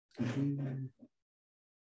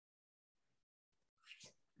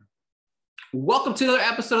Welcome to another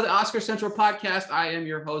episode of the Oscar Central Podcast. I am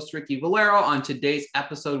your host, Ricky Valero. On today's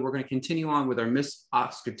episode, we're going to continue on with our Miss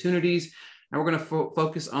Oscar-tunities, and we're going to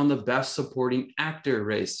focus on the Best Supporting Actor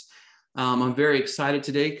race. I'm very excited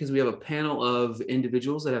today because we have a panel of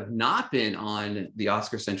individuals that have not been on the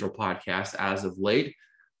Oscar Central Podcast as of late.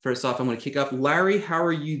 First off, I'm going to kick off. Larry, how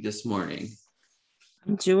are you this morning?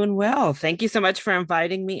 I'm doing well. Thank you so much for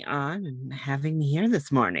inviting me on and having me here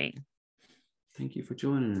this morning. Thank you for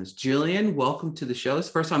joining us. Jillian, welcome to the show. It's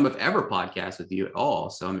the first time I've ever podcast with you at all,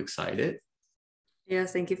 so I'm excited.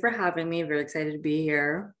 Yes, thank you for having me. Very excited to be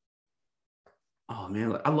here. Oh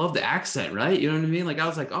man, I love the accent, right? You know what I mean? Like I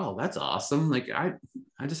was like, oh, that's awesome. Like I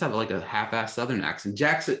just have like a half-assed Southern accent.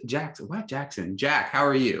 Jack, how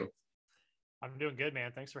are you? I'm doing good,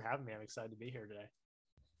 man. Thanks for having me. I'm excited to be here today.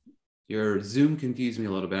 Your Zoom confused me a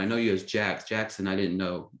little bit. I know you as Jackson. I didn't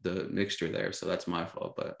know the mixture there, so that's my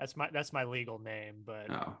fault. But that's my legal name, but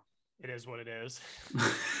It is what it is.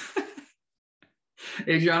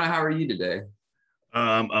 Adriana, how are you today?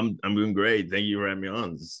 I'm doing great. Thank you for having me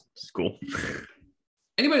on. This is cool.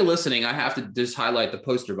 Anybody listening, I have to just highlight the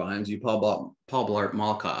poster behind you, Paul Blart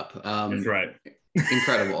Mall Cop. That's right.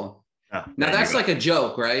 Incredible. Now that's like a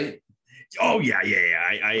joke, right? Oh yeah.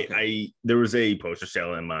 I there was a poster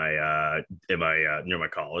sale in my near my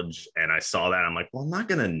college, and I saw that. I'm like, well, I'm not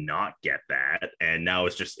gonna not get that. And now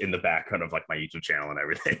it's just in the background of like my YouTube channel and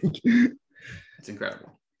everything. It's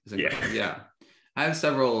incredible. Yeah. I have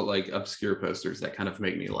several like obscure posters that kind of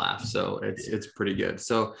make me laugh, so it's pretty good.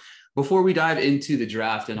 So before we dive into the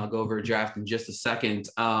draft, and I'll go over a draft in just a second,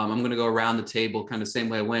 I'm going to go around the table kind of the same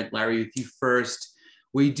way I went. Larry, with you first.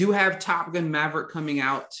 We do have Top Gun Maverick coming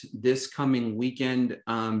out this coming weekend.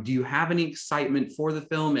 Do you have any excitement for the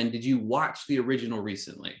film, and did you watch the original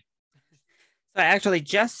recently? So I actually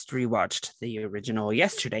just rewatched the original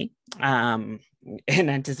yesterday in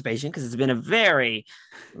anticipation, because it's been a very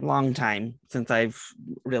long time since I've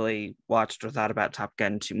really watched or thought about Top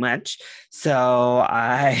Gun too much. So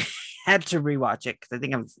I had to rewatch it because I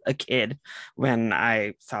think I was a kid when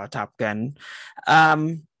I saw Top Gun.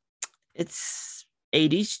 It's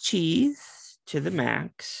 80s cheese to the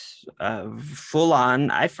max, full on.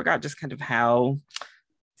 I forgot just kind of how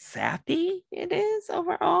sappy it is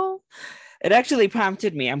overall. It actually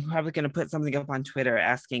prompted me. I'm probably going to put something up on Twitter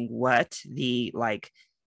asking what the like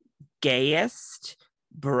gayest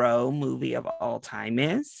bro movie of all time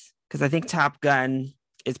is, because I think Top Gun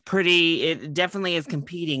is it definitely is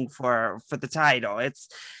competing for the title. It's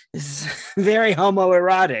very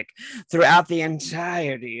homoerotic throughout the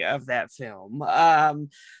entirety of that film.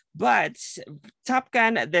 But Top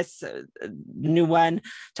Gun, this new one,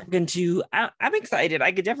 Top Gun 2, I'm excited.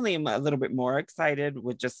 I could definitely am a little bit more excited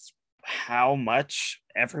with just how much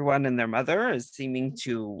everyone and their mother is seeming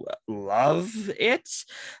to love it,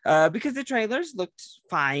 because the trailers looked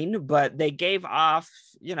fine, but they gave off,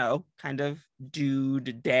 kind of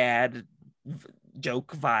dude dad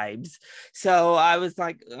joke vibes. So I was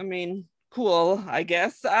like, I mean, cool, I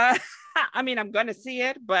guess. I mean, I'm gonna see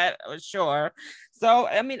it, but sure. So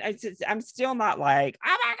I mean, I'm still not like,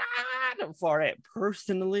 oh my god, for it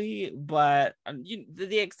personally, but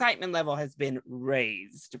the excitement level has been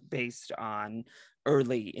raised based on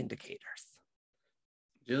early indicators.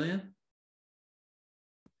 Jillian?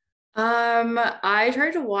 I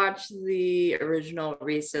tried to watch the original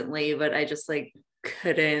recently, but I just like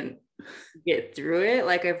couldn't get through it.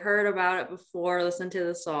 Like I've heard about it before, listened to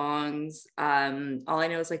the songs. All I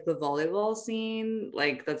know is like the volleyball scene.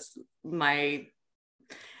 Like that's my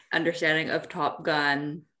understanding of Top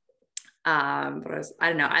Gun. But I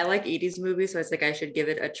don't know. I like 80s movies, so it's like I should give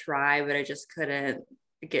it a try, but I just couldn't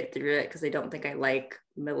get through it because I don't think I like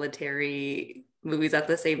military movies at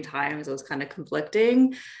the same time. So it was kind of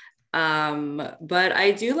conflicting. But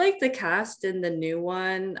I do like the cast in the new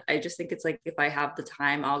one. I just think it's like if I have the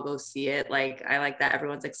time, I'll go see it. Like I like that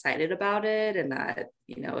everyone's excited about it, and that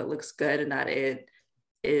it looks good, and that it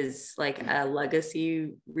is like a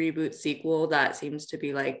legacy reboot sequel that seems to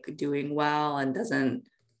be like doing well and doesn't,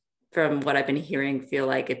 from what I've been hearing, feel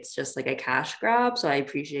like it's just like a cash grab. So I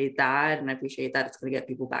appreciate that, and I appreciate that it's going to get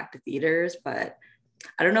people back to theaters, but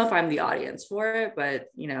I don't know if I'm the audience for it. But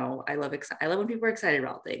I love when people are excited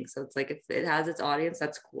about things. So it's like if it has its audience,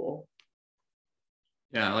 that's cool.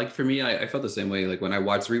 Yeah, like for me, I felt the same way. Like when I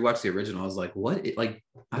rewatched the original, I was like, what?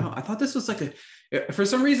 I thought this was like for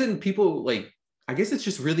some reason, people like, I guess it's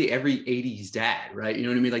just really every 80s dad, right? You know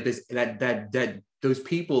what I mean? Like this, that those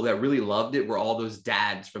people that really loved it were all those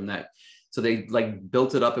dads from that. So they like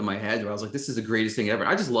built it up in my head where I was like, this is the greatest thing ever.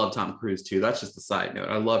 I just love Tom Cruise too. That's just a side note.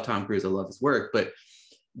 I love Tom Cruise. I love his work, but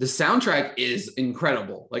the soundtrack is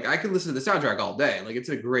incredible. Like I could listen to the soundtrack all day. Like it's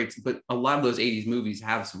a great, but a lot of those 80s movies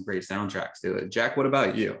have some great soundtracks to it. Jack, what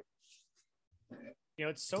about you? You know,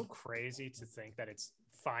 it's so crazy to think that it's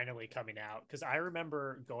finally coming out, because I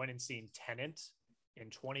remember going and seeing Tenet in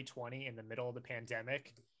 2020 in the middle of the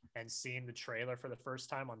pandemic and seeing the trailer for the first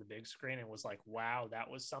time on the big screen and was like, wow, that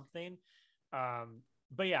was something.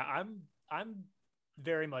 But yeah, I'm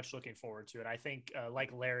very much looking forward to it. I think,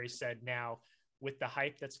 like Larry said, now with the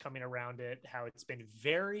hype that's coming around it, how it's been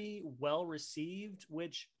very well received,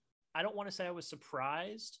 which I don't want to say I was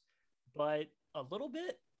surprised, but a little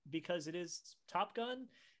bit, because it is Top Gun.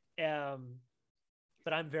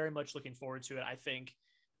 But I'm very much looking forward to it. I think,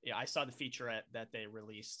 yeah, I saw the featurette that they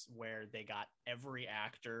released where they got every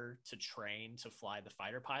actor to train to fly the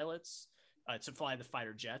fighter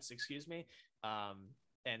jets, excuse me.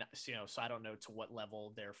 And you know, so I don't know to what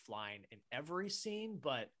level they're flying in every scene,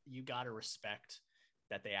 but you got to respect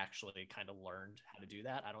that they actually kind of learned how to do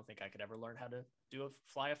that. I don't think I could ever learn how to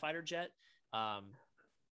fly a fighter jet.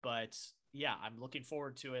 But yeah, I'm looking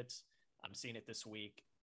forward to it. I'm seeing it this week.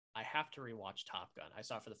 I have to rewatch Top Gun. I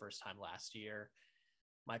saw it for the first time last year.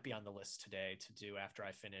 Might be on the list today to do after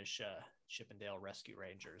I finish Chippendale Rescue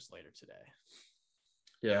Rangers later today.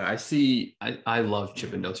 Yeah, I see. I love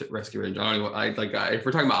Chippendale Rescue Rangers. If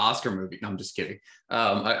we're talking about Oscar movie, no, I'm just kidding.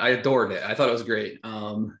 I adored it. I thought it was great.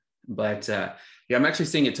 Yeah, I'm actually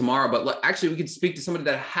seeing it tomorrow. But actually, we could speak to somebody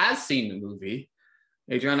that has seen the movie.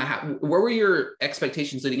 Adriana, where were your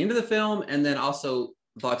expectations leading into the film, and then also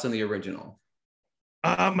thoughts on the original?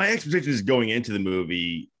 My expectations going into the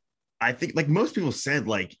movie, I think, like most people said,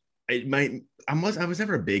 like I was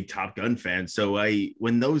never a big Top Gun fan, so I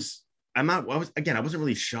wasn't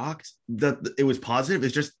really shocked that it was positive.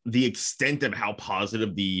 It's just the extent of how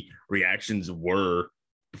positive the reactions were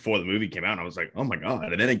before the movie came out. I was like, oh my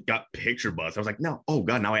God. And then it got picture buzz. I was like, no, oh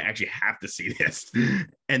God, now I actually have to see this.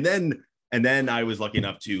 And then I was lucky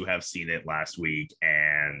enough to have seen it last week.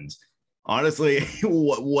 And honestly,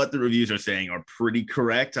 what the reviews are saying are pretty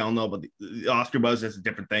correct. I don't know, but the Oscar buzz is a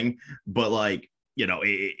different thing. But like, you know,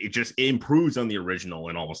 it improves on the original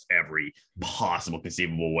in almost every possible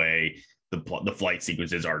conceivable way. The flight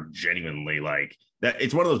sequences are genuinely like that.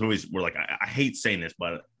 It's one of those movies where, like, I hate saying this,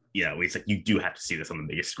 but you know, it's like you do have to see this on the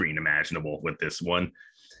biggest screen imaginable with this one.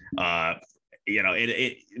 You know,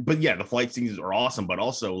 but yeah, the flight scenes are awesome, but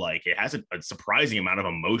also like it has a surprising amount of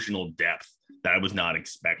emotional depth that I was not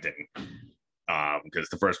expecting. Because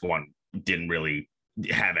the first one didn't really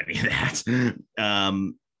have any of that.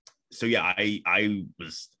 So yeah, I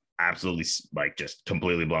was absolutely like just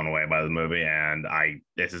completely blown away by the movie, and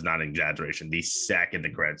this is not an exaggeration. The second the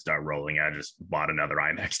credits start rolling, I just bought another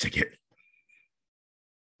IMAX ticket.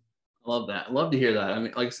 I love that. I love to hear that. I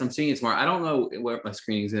mean, like, I'm seeing it tomorrow. I don't know what my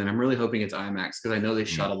screening's in. I'm really hoping it's IMAX because I know they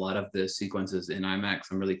shot a lot of the sequences in IMAX.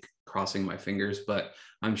 I'm really crossing my fingers, but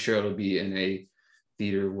I'm sure it'll be in a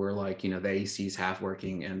theater where, like, you know, the AC's half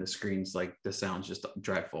working and the screen's like the sound's just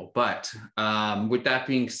dreadful. But with that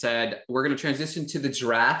being said, we're going to transition to the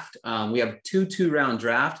draft. We have a two-round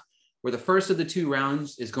draft where the first of the 2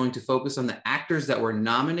 rounds is going to focus on the actors that were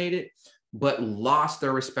nominated but lost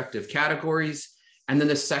their respective categories. And then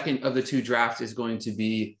the second of the 2 drafts is going to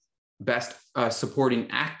be best supporting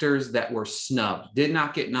actors that were snubbed, did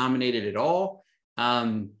not get nominated at all.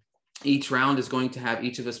 Each round is going to have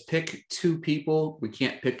each of us pick 2 people. We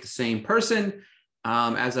can't pick the same person.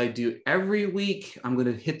 As I do every week, I'm going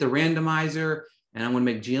to hit the randomizer and I'm going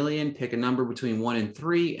to make Jillian pick a number between 1 and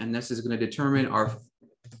 3. And this is going to determine our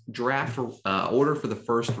draft order for the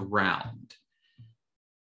first round.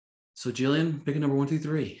 So Jillian, pick a number 1 through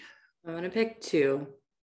 3. I'm going to pick 2.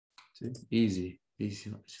 Easy. She's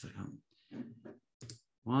like,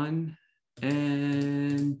 1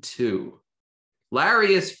 and 2.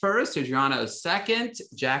 Larry is first, Adriana is second,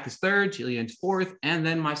 Jack is third, Jillian's fourth, and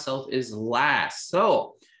then myself is last.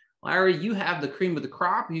 So, Larry, you have the cream of the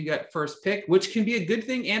crop. You got first pick, which can be a good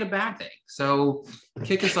thing and a bad thing. So,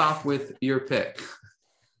 kick us off with your pick.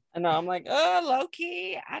 I know, I'm like, low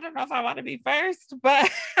key. I don't know if I want to be first, but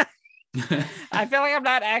I feel like I'm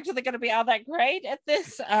not actually going to be all that great at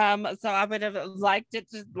this. So I would have liked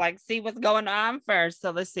it to like see what's going on first.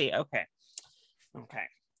 So let's see. Okay.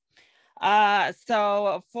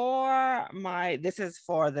 So this is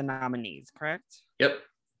for the nominees, correct? Yep.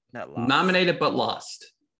 Nominated but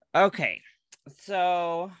lost. Okay.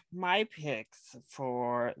 So my picks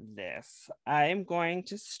for this, I'm going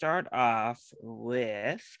to start off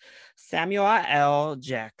with Samuel L.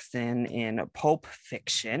 Jackson in Pulp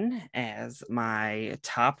Fiction as my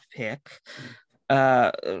top pick,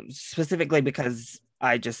 specifically because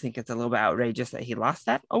I just think it's a little bit outrageous that he lost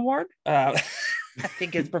that award. I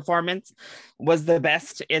think his performance was the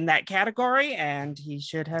best in that category, and he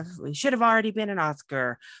should have already been an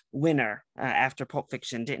Oscar winner after Pulp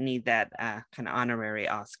Fiction. Didn't need that kind of honorary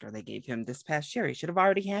Oscar they gave him this past year. He should have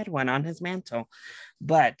already had one on his mantle.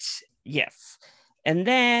 But yes, and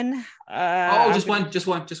then just one.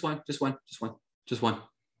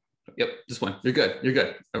 Yep, just one. You're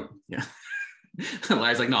good. Oh, yeah.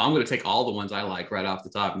 Larry's like, no, I'm going to take all the ones I like right off the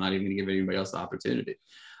top. I'm not even going to give anybody else the opportunity.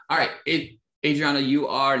 All right, Adriana, you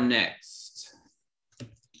are next.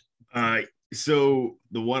 So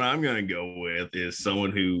the one I'm going to go with is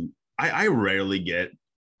someone who I rarely get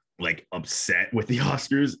like upset with the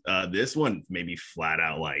Oscars. This one made me flat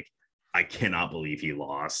out like, I cannot believe he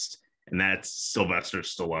lost. And that's Sylvester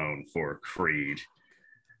Stallone for Creed.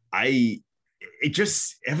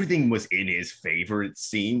 Everything was in his favor. It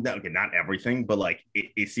seemed that, okay, not everything, but like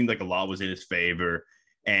it seemed like a lot was in his favor,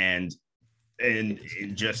 and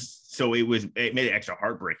it just, so it made it extra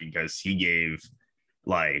heartbreaking because he gave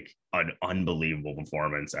like an unbelievable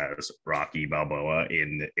performance as Rocky Balboa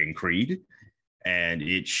in Creed, and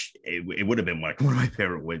it would have been like one of my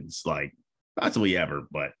favorite wins, like possibly ever,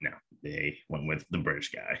 but no, they went with the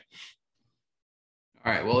British guy.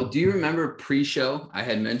 All right. Well, do you remember pre-show? I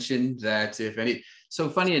had mentioned that so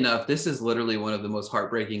funny enough, this is literally one of the most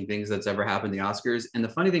heartbreaking things that's ever happened in the Oscars. And the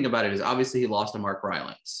funny thing about it is obviously he lost to Mark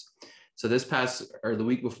Rylance. So the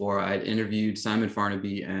week before, I had interviewed Simon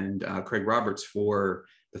Farnaby and Craig Roberts for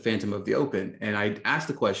The Phantom of the Open. And I asked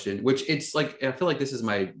the question, which it's like, I feel like this is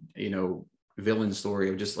my, villain story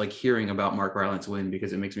of just like hearing about Mark Rylance win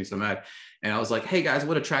because it makes me so mad. And I was like, hey guys,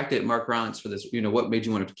 what attracted Mark Rylance for this? What made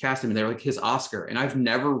you want to cast him? And they're like, his Oscar. And I've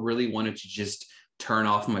never really wanted to just turn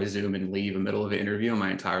off my Zoom and leave in the middle of an interview in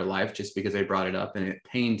my entire life just because they brought it up and it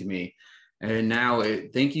pained me. And now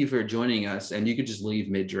thank you for joining us. And you could just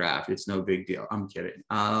leave mid-draft. It's no big deal. I'm kidding.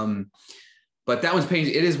 But that was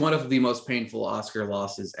painful. It is one of the most painful Oscar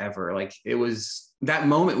losses ever. Like that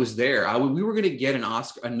moment was there. We were going to get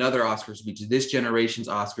another Oscar speech, this generation's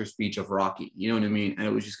Oscar speech of Rocky. You know what I mean? And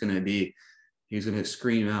it was just going to be, he was going to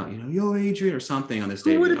scream out, yo, Adrian, or something on the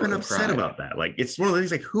stage. Who would have been upset about that? Like, it's one of the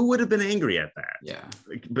things, like, who would have been angry at that? Yeah.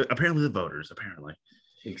 But apparently the voters, apparently.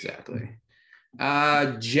 Exactly.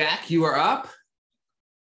 Jack, you are up.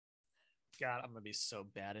 God, I'm going to be so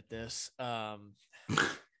bad at this.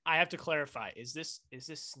 I have to clarify. Is this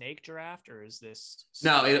snake draft or is this?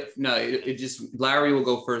 No, it just, Larry will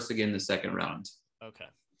go first again in the second round. Okay.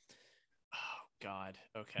 Oh God.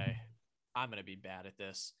 Okay. I'm going to be bad at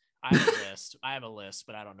this. I have a list,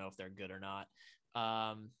 but I don't know if they're good or not.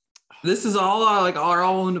 This is all our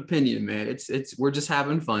own opinion, man. We're just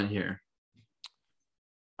having fun here.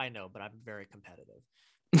 I know, but I'm very competitive.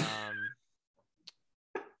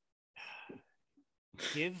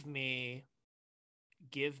 Give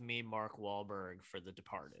me Mark Wahlberg for The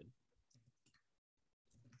Departed.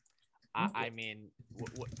 I mean,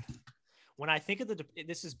 when I think of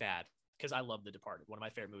this is bad because I love The Departed, one of my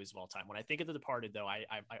favorite movies of all time. When I think of The Departed, though, I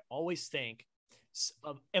always think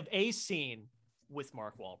of a scene with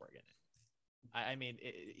Mark Wahlberg in it. I mean,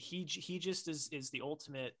 he just is the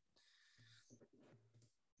ultimate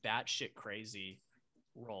batshit crazy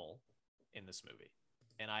role in this movie,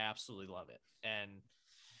 and I absolutely love it. And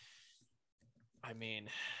I mean,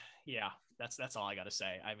 yeah, that's all I got to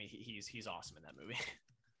say. I mean, he's awesome in that movie.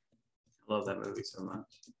 I love that movie so much.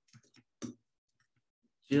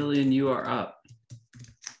 Jillian, you are up.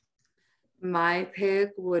 My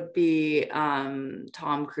pick would be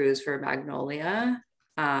Tom Cruise for Magnolia.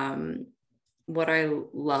 What I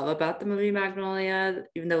love about the movie Magnolia,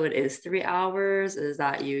 even though it is 3 hours, is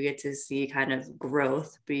that you get to see kind of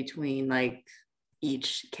growth between like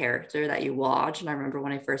each character that you watch. And I remember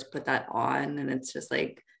when I first put that on, and it's just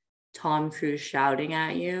like Tom Cruise shouting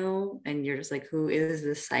at you, and you're just like, who is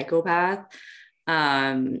this psychopath?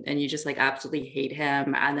 And you just like absolutely hate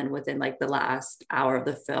him. And then within like the last hour of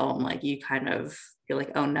the film, like you're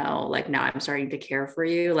like, oh no, like now I'm starting to care for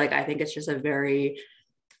you. Like I think it's just a very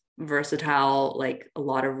versatile, like a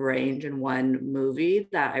lot of range in one movie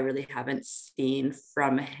that I really haven't seen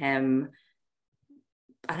from him.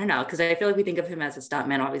 I don't know, because I feel like we think of him as a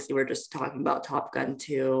stuntman. Obviously, we're just talking about Top Gun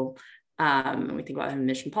 2. And we think about him in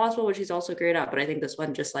Mission Impossible, which he's also great at. But I think this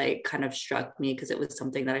one just like kind of struck me because it was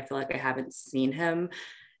something that I feel like I haven't seen him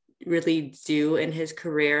really do in his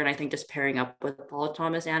career. And I think just pairing up with Paul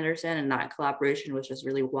Thomas Anderson and that collaboration was just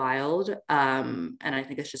really wild. And I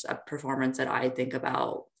think it's just a performance that I think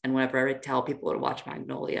about. And whenever I tell people to watch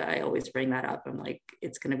Magnolia, I always bring that up. I'm like,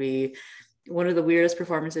 it's going to be one of the weirdest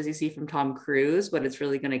performances you see from Tom Cruise, but it's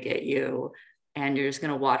really going to get you and you're just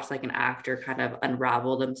going to watch like an actor kind of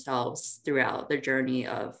unravel themselves throughout their journey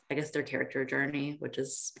of, I guess, their character journey, which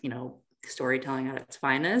is, you know, storytelling at its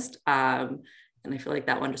finest. And I feel like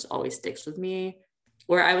that one just always sticks with me,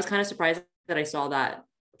 where I was kind of surprised that I saw that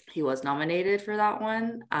he was nominated for that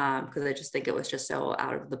one, because I just think it was just so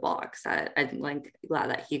out of the box that I'm like glad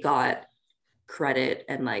that he got credit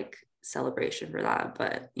and like celebration for that.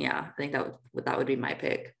 But yeah, I think that would be my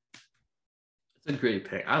pick. It's a great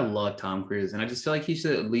pick. I love Tom Cruise, and I just feel like he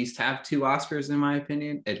should at least have 2 Oscars, in my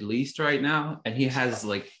opinion, at least right now. And he has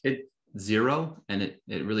like 0, and it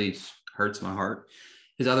really hurts my heart.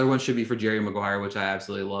 His other one should be for Jerry Maguire, which I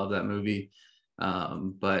absolutely love that movie.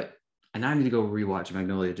 But and I need to go rewatch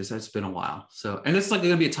Magnolia. It's been a while. So, and it's like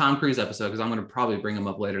going to be a Tom Cruise episode because I'm going to probably bring him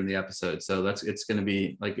up later in the episode. So it's going to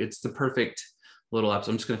be like, it's the perfect little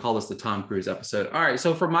episode. I'm just going to call this the Tom Cruise episode. All right.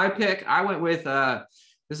 So for my pick, I went with,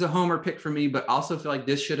 this is a homer pick for me, but also feel like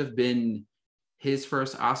this should have been his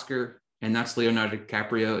first Oscar, and that's Leonardo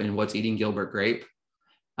DiCaprio in What's Eating Gilbert Grape.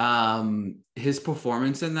 His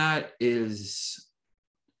performance in that is,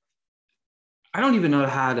 I don't even know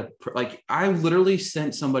how to, like, I literally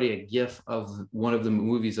sent somebody a GIF of one of the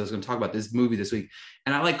movies I was going to talk about, this movie this week.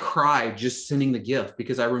 And I like cried just sending the GIF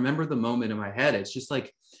because I remember the moment in my head. It's just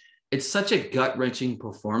like, it's such a gut wrenching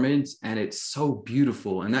performance and it's so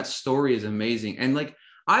beautiful. And that story is amazing. And like,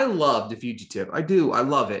 I love The Fugitive. I do. I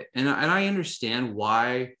love it. And I understand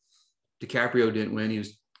why DiCaprio didn't win. He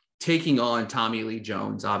was taking on Tommy Lee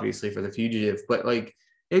Jones, obviously, for The Fugitive. But like,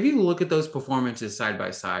 if you look at those performances side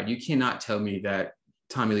by side, you cannot tell me that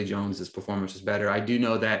Tommy Lee Jones's performance is better. I do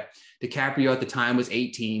know that DiCaprio at the time was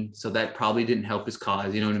 18, so that probably didn't help his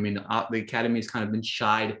cause. You know what I mean? The Academy has kind of been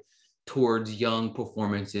shied towards young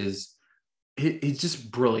performances. It's just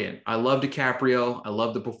brilliant. I love DiCaprio. I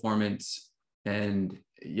love the performance. And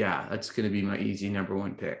yeah, that's going to be my easy number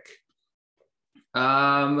one pick.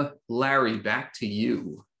 Larry, back to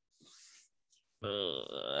you.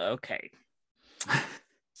 Okay.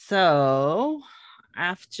 So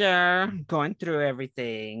after going through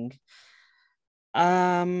everything,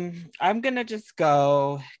 I'm gonna just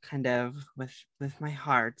go kind of with my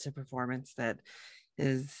heart, a performance that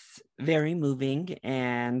is very moving,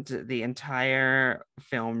 and the entire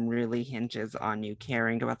film really hinges on you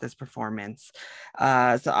caring about this performance.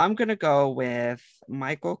 So I'm gonna go with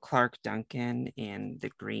Michael Clarke Duncan in The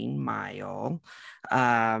Green Mile.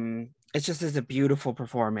 It's just is a beautiful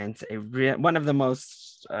performance, one of the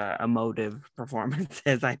most emotive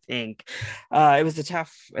performances, I think. It was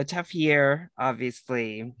a tough year,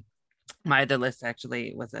 obviously. My other list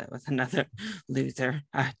actually was another loser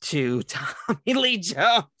to Tommy Lee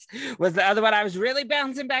Jones was the other one. I was really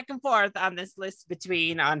bouncing back and forth on this list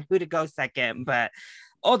between on who to go second, but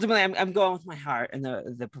ultimately I'm going with my heart and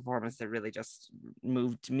the performance that really just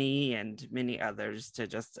moved me and many others to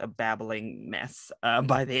just a babbling mess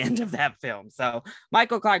by the end of that film. So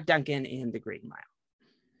Michael Clarke Duncan in The Green Mile.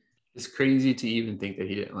 It's crazy to even think that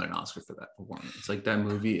he didn't win an Oscar for that performance. Like, that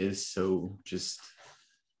movie is so just,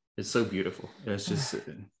 it's so beautiful. It's just,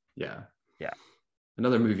 yeah.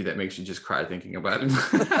 Another movie that makes you just cry thinking about it.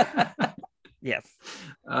 Yes.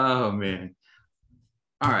 Oh man.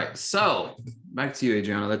 All right, so back to you,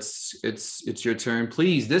 Adriana. It's your turn.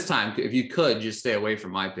 Please, this time, if you could, just stay away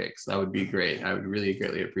from my picks. That would be great. I would really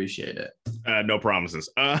greatly appreciate it. No promises.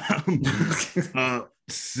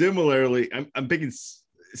 Similarly, I'm picking.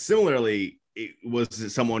 Similarly, it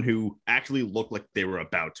was someone who actually looked like they were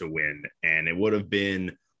about to win, and it would have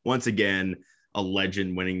been once again a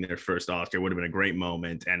legend winning their first Oscar. It would have been a great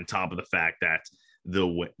moment, and top of the fact that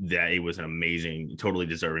that it was an amazing, totally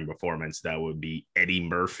deserving performance. That would be Eddie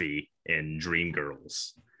Murphy in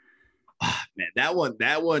Dreamgirls. Oh, man,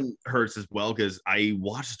 that one hurts as well because I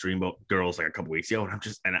watched Dreamgirls like a couple weeks ago, and I'm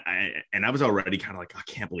just I was already kind of like, I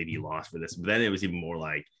can't believe he lost for this. But then it was even more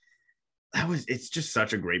like it's just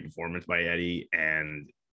such a great performance by Eddie,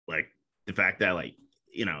 and like the fact that, like,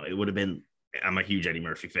 you know, it would have been. I'm a huge Eddie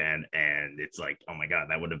Murphy fan, and it's like, oh my God,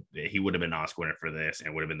 he would have been Oscar winner for this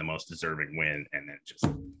and would have been the most deserving win. And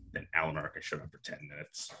then Alan Arkin showed up for 10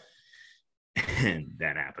 minutes and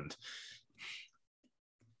that happened.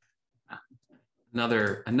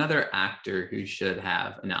 Another actor who should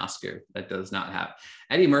have an Oscar that does not have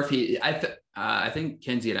Eddie Murphy. I think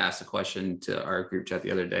Kenzie had asked a question to our group chat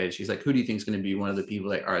the other day. She's like, who do you think is going to be one of the people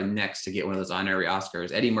that are next to get one of those honorary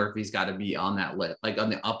Oscars? Eddie Murphy's got to be on that list, like on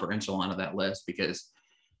the upper echelon of that list, because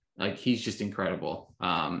like he's just incredible.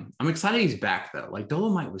 I'm excited he's back though. Like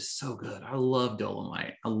Dolomite was so good. I love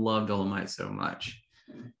Dolomite. I love Dolomite so much.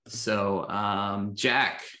 So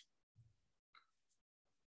Jack.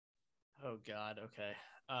 Oh God. Okay.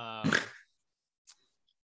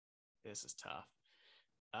 This is tough.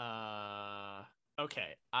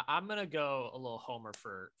 Okay, I'm gonna go a little homer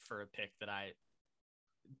for a pick that I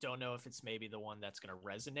don't know if it's maybe the one that's gonna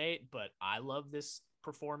resonate, but I love this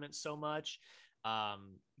performance so much.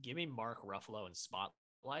 Give me Mark Ruffalo in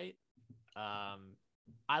Spotlight.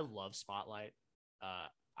 I love Spotlight.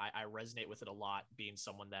 I resonate with it a lot, being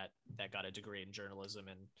someone that got a degree in journalism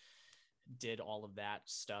and did all of that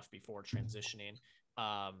stuff before transitioning.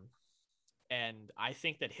 And I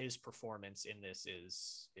think that his performance in this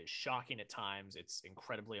is shocking at times. It's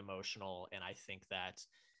incredibly emotional, and I think that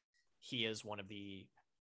he is one of the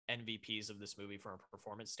MVPs of this movie from a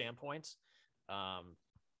performance standpoint.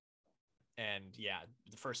 And yeah,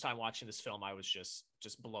 the first time watching this film, I was just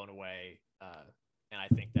blown away. And I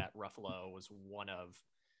think that Ruffalo was one of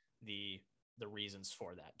the reasons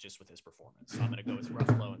for that, just with his performance. So I'm going to go with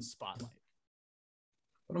Ruffalo and Spotlight.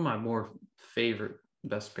 One of my more favorite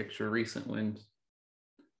Best Picture recent wins.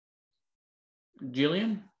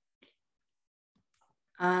 Jillian?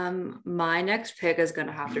 My next pick is going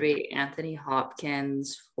to have to be Anthony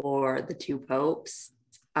Hopkins for The Two Popes.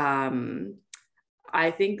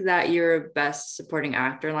 I think that your best supporting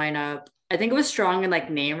actor lineup, I think it was strong in like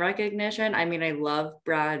name recognition. I mean, I love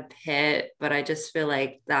Brad Pitt, but I just feel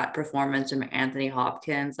like that performance from Anthony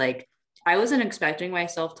Hopkins, like I wasn't expecting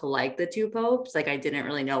myself to like The Two Popes. Like I didn't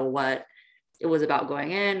really know what it was about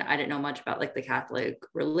going in. I didn't know much about like the Catholic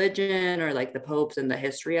religion or like the popes and the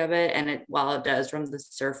history of it. And it, while it does from the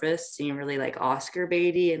surface seem really like Oscar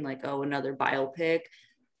baity and like, oh, another biopic,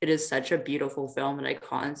 it is such a beautiful film that I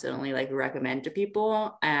constantly like recommend to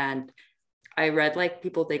people. And I read like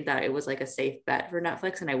people think that it was like a safe bet for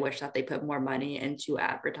Netflix, and I wish that they put more money into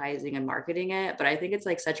advertising and marketing it. But I think it's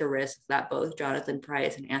like such a risk that both Jonathan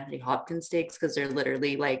Pryce and Anthony Hopkins takes, because they're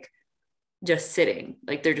literally like just sitting,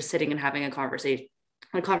 like they're just sitting and having a conversation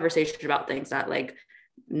about things that like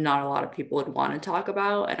not a lot of people would want to talk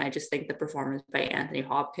about. And I just think the performance by Anthony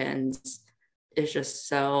Hopkins is just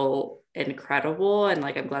so incredible. And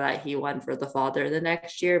like I'm glad that he won for The Father the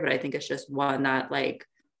next year, but I think it's just one that like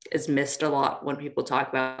is missed a lot when people talk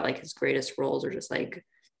about like his greatest roles, or just like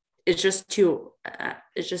it's just two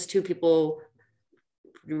people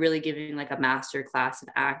really giving like a master class in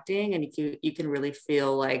acting, and you can really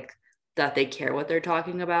feel like that they care what they're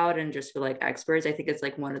talking about and just feel like experts. I think it's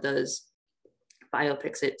like one of those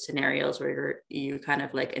biopic scenarios where you kind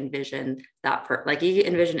of like envision that like you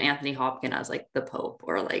envision Anthony Hopkins as like the Pope,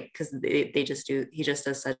 or like, because he just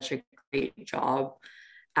does such a great job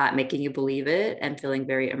at making you believe it and feeling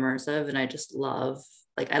very immersive. And I just love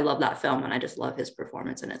that film, and I just love his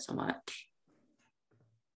performance in it so much.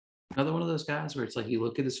 Another one of those guys where it's like you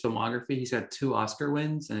look at his filmography, he's got 2 Oscar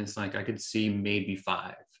wins, and it's like I could see maybe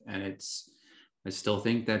 5. And I still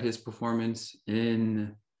think that his performance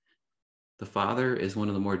in The Father is one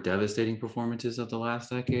of the more devastating performances of the last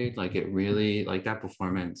decade. Like it really, like that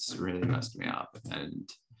performance really messed me up. And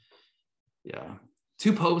yeah,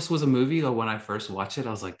 Two Popes was a movie that when I first watched it, I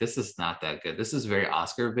was like, this is not that good. This is very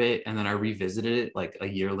Oscar bait. And then I revisited it like a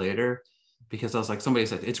year later, because I was like, somebody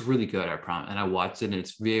said it's really good, I promise. And I watched it, and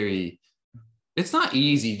it's not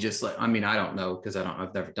easy. Just like, I mean, I don't know, because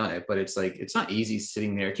I've never done it, but it's like, it's not easy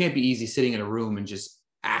sitting there. It can't be easy sitting in a room and just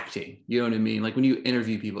acting. You know what I mean? Like when you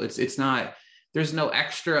interview people, it's not, there's no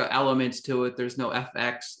extra elements to it. There's no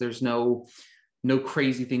FX. There's no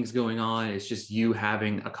crazy things going on. It's just you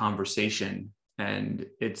having a conversation, and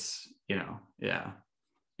it's, yeah.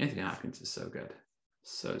 Anthony Hopkins is so good.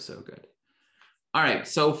 So good. All right.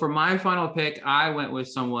 So for my final pick, I went with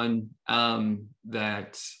someone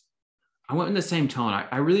that I went in the same tone.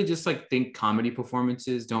 I really just like think comedy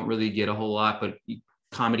performances don't really get a whole lot, but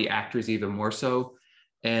comedy actors even more so.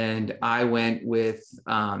 And I went with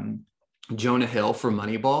Jonah Hill for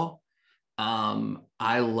Moneyball.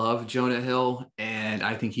 I love Jonah Hill, and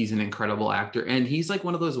I think he's an incredible actor. And he's like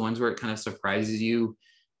one of those ones where it kind of surprises you.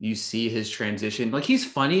 You see his transition. Like he's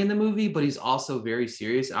funny in the movie, but he's also very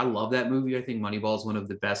serious. I love that movie. I think Moneyball is one of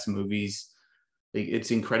the best movies. Like, it's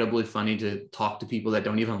incredibly funny to talk to people that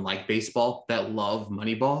don't even like baseball that love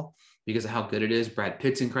Moneyball because of how good it is. Brad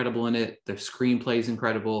Pitt's incredible in it. The screenplay is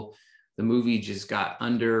incredible. The movie just got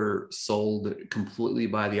undersold completely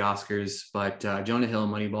by the Oscars, but Jonah Hill in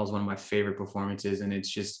Moneyball is one of my favorite performances. And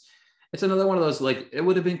it's another one of those, like, it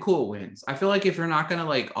would have been cool wins. I feel like if you're not going to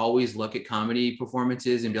like always look at comedy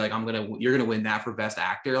performances and be like, you're going to win that for best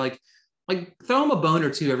actor, like throw him a bone or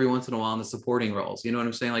two every once in a while in the supporting roles. You know what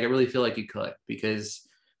I'm saying? Like, I really feel like you could, because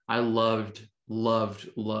I loved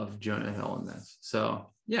Jonah Hill in this.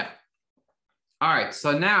 So yeah. All right.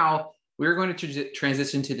 So now we're going to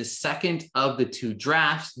transition to the second of the 2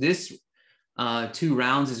 drafts. This 2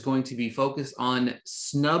 rounds is going to be focused on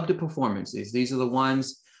snubbed performances. These are the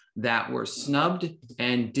ones that were snubbed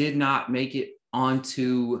and did not make it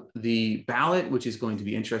onto the ballot, which is going to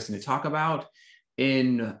be interesting to talk about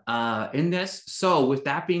in this. So with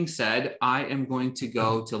that being said, I am going to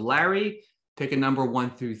go to Larry, pick a number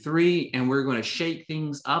 1 through 3, and we're going to shake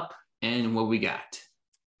things up and what we got.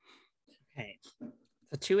 Okay.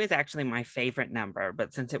 So 2 is actually my favorite number,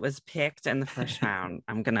 but since it was picked in the first round,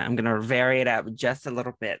 I'm gonna vary it up just a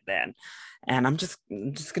little bit then. And I'm just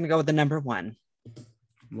gonna go with the number 1.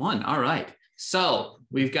 1. All right. So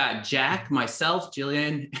we've got Jack, myself,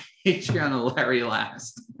 Jillian, Adrian, and Larry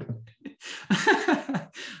last.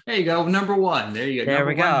 There you go. Number 1. There you go. There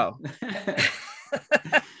we go.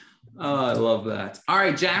 Oh, I love that. All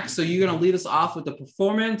right, Jack. So you're going to lead us off with the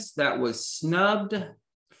performance that was snubbed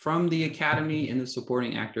from the Academy in the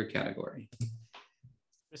supporting actor category.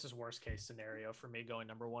 This is worst case scenario for me going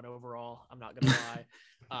number 1 overall. I'm not going to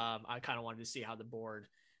lie. I kind of wanted to see how the board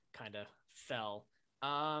kind of fell.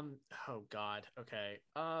 Oh God. Okay.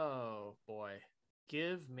 Oh boy.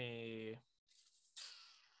 Give me.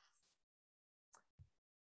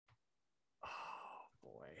 Oh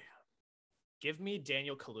boy. Give me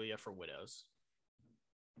Daniel Kaluuya for Widows.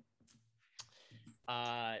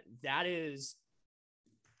 That is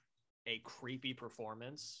a creepy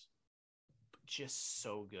performance, just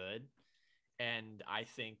so good. And I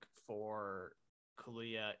think for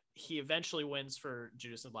Kaluuya, he eventually wins for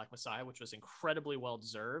Judas and the Black Messiah, which was incredibly well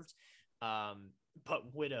deserved.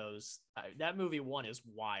 But Widows, that movie 1 is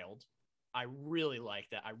wild. I really like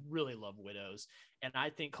that. I really love Widows, and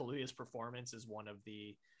I think Kaluuya's performance is one of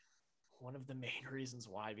the main reasons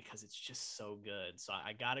why, because it's just so good. So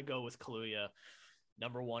I got to go with Kaluuya,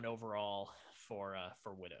 number 1 overall for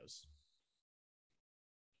Widows.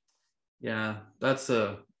 Yeah, that's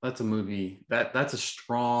a movie that's a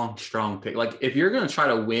strong pick. Like if you're going to try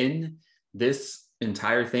to win this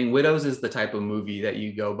entire thing, Widows is the type of movie that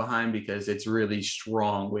you go behind because it's really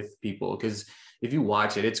strong with people. Because if you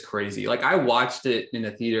watch it, it's crazy. Like I watched it in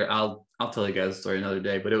a theater. I'll tell you guys a story another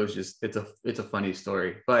day, but it was just it's a funny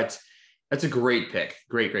story. But that's a great pick.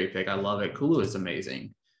 Great pick. I love it. Kaluuya is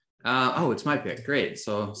amazing. It's my pick. Great.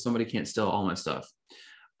 So somebody can't steal all my stuff.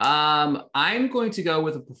 I'm going to go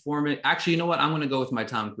with a performance. Actually, you know what? I'm going to go with my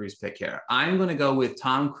Tom Cruise pick here. I'm going to go with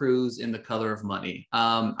Tom Cruise in The Color of Money.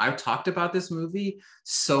 I've talked about this movie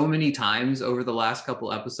so many times over the last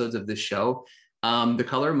couple episodes of this show. The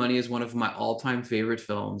Color of Money is one of my all-time favorite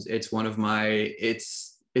films. It's one of my,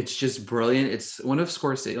 it's just brilliant. It's one of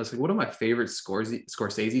Scorsese. It's like one of my favorite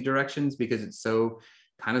Scorsese directions because it's so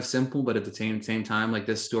kind of simple, but at the same time, like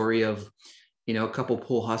this story of, you know, a couple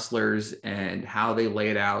pool hustlers and how they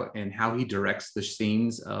lay it out and how he directs the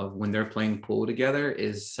scenes of when they're playing pool together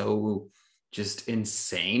is so just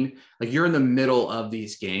insane. Like you're in the middle of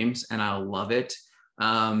these games and I love it.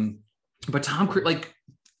 But Tom Cruise, like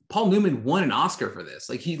Paul Newman won an Oscar for this.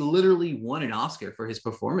 Like he literally won an Oscar for his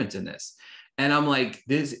performance in this. And I'm like,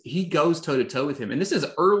 he goes toe to toe with him. And this is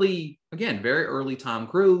early, again, very early Tom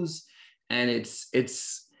Cruise. And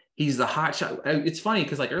he's the hot shot. It's funny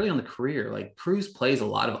because like early on the career, like Cruise plays a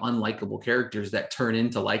lot of unlikable characters that turn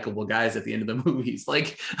into likable guys at the end of the movies.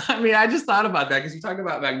 Like, I mean, I just thought about that because you talk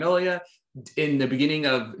about Magnolia in the beginning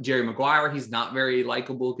of Jerry Maguire, he's not very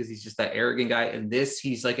likable because he's just that arrogant guy. And this,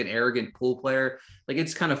 he's like an arrogant pool player. Like,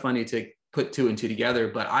 it's kind of funny to put 2 and 2 together,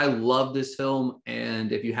 but I love this film.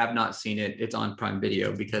 And if you have not seen it, it's on Prime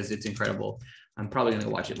Video because it's incredible. I'm probably going to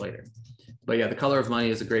watch it later. But yeah, The Color of Money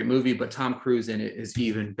is a great movie, but Tom Cruise in it is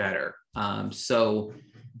even better. So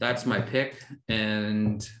that's my pick,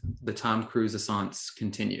 and the Tom Cruise assance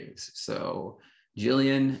continues. So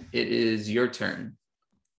Jillian, it is your turn.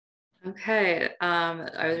 Okay.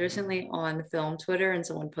 I was recently on film Twitter and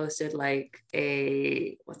someone posted like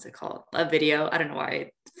what's it called? A video. I don't know why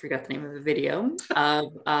I forgot the name of the video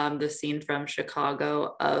of the scene from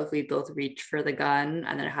Chicago of We Both Reach for the Gun.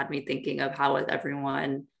 And then it had me thinking of how was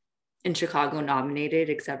everyone in Chicago nominated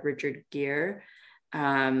except Richard Gere.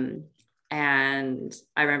 And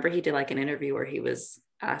I remember he did like an interview where he was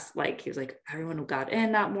asked, like, he was like, everyone who got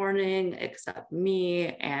in that morning except me.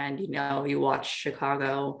 And, you know, you watch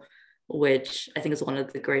Chicago, which I think is one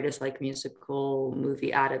of the greatest like musical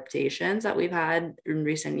movie adaptations that we've had in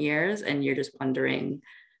recent years. And you're just wondering,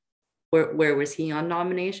 where was he on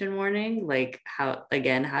nomination morning? Like how did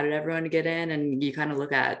everyone get in? And you kind of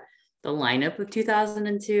look at the lineup of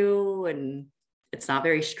 2002 and it's not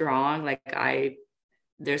very strong. Like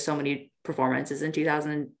there's so many performances in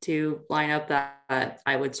 2002 lineup that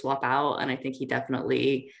I would swap out. And I think he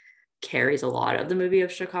definitely carries a lot of the movie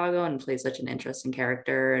of Chicago and plays such an interesting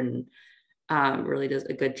character. And really does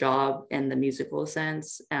a good job in the musical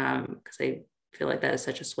sense, because I feel like that is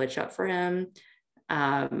such a switch up for him.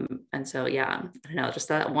 And so yeah, I don't know, just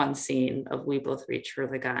that one scene of We Both Reach for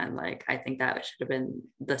the Gun, like I think that should have been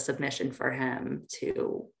the submission for him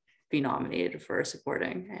to be nominated for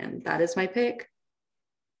supporting, and that is my pick.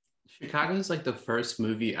 Chicago is like the first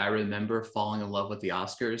movie I remember falling in love with the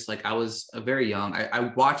Oscars. Like I was very young.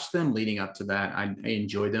 I watched them leading up to that. I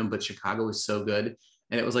enjoyed them, but Chicago was so good.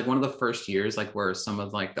 And it was like one of the first years like where some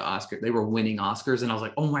of like the Oscar, they were winning Oscars. And I was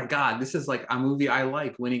like, oh my God, this is like a movie I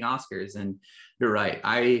like winning Oscars. And you're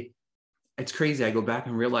right. It's crazy. I go back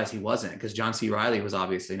and realize he wasn't, because John C. Reilly was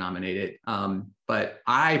obviously nominated. But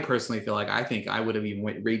I personally feel like I think I would have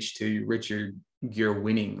even reached to Richard Gere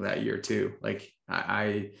winning that year too. Like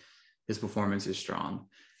his performance is strong.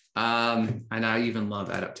 And I even love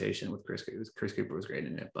Adaptation with Chris Cooper. Chris Cooper was great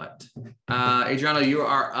in it. But Adriano, you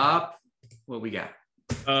are up. What we got?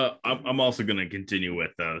 I'm also gonna continue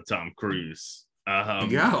with Tom Cruise.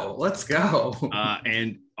 Let's go.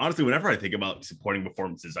 And honestly, whenever I think about supporting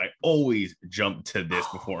performances, I always jump to this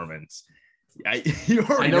performance. I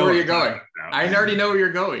know where you're going. I already know where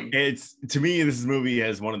you're going. It's, to me, this movie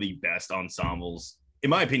has one of the best ensembles, in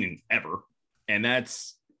my opinion, ever, and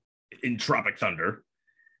that's in Tropic Thunder.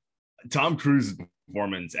 Tom Cruise's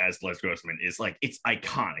performance as Les Grossman is like, it's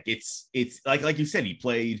iconic. It's like you said, he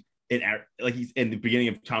played like he's in the beginning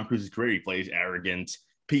of Tom Cruise's career, he plays arrogant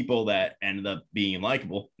people that ended up being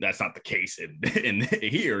likable. That's not the case in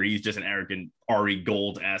here. He's just an arrogant Ari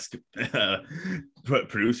Gold-esque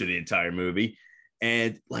producer the entire movie.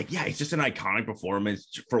 And like, yeah, it's just an iconic performance,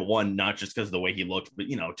 for one, not just because of the way he looked, but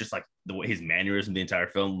just like the way his mannerism, the entire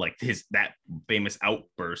film, like that famous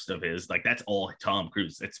outburst of his, like that's all Tom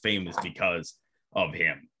Cruise. It's famous because of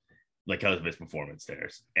him, like because of his performance there.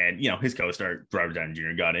 And his co-star Robert Downey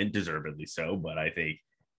Jr. got in, deservedly so, but I think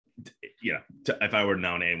if I were to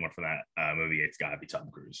nominate anyone for that movie, it's got to be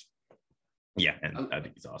Tom Cruise. Yeah, and I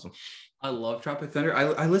think he's awesome. I love Tropic Thunder.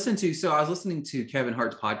 I was listening to Kevin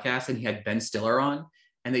Hart's podcast, and he had Ben Stiller on,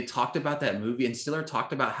 and they talked about that movie, and Stiller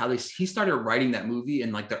talked about how he started writing that movie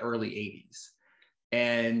in like the early 80s.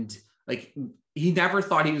 And like he never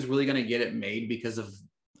thought he was really going to get it made because of,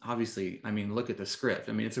 obviously, I mean, look at the script.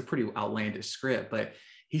 I mean, it's a pretty outlandish script, but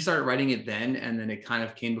he started writing it then, and then it kind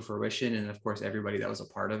of came to fruition. And of course, everybody that was a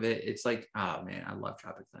part of it, it's like, oh man, I love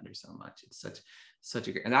Tropic Thunder so much. It's such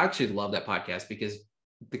a great, and I actually love that podcast because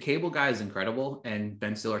the Cable Guy is incredible. And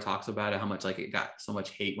Ben Stiller talks about it, how much like it got so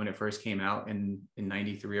much hate when it first came out in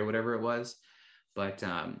 93 or whatever it was. But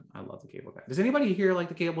I love the Cable Guy. Does anybody here like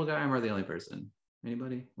the Cable Guy? Am I the only person?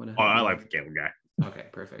 Anybody? I like the Cable Guy. Okay,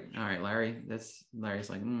 perfect. All right, Larry. Larry's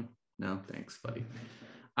like, no, thanks, buddy.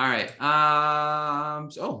 All right.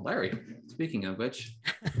 Larry, speaking of which.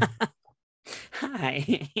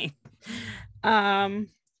 Hi.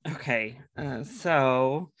 Okay.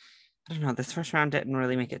 So I don't know. This first round didn't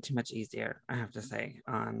really make it too much easier, I have to say,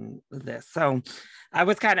 on this. So I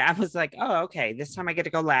was like, oh, okay, this time I get to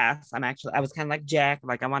go last. I was kind of like Jack,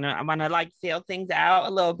 like I wanna like feel things out a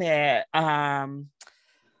little bit.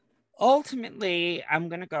 Ultimately, I'm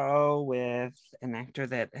going to go with an actor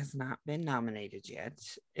that has not been nominated yet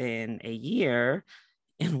in a year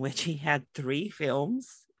in which he had 3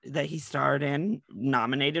 films that he starred in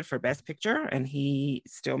nominated for Best Picture, and he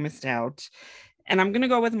still missed out. And I'm going to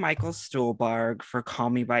go with Michael Stuhlbarg for Call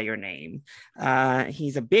Me By Your Name.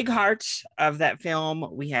 He's a big heart of that film.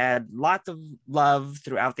 We had lots of love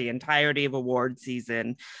throughout the entirety of award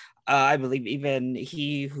season. I believe even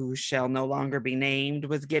He Who Shall No Longer Be Named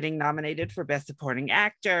was getting nominated for Best Supporting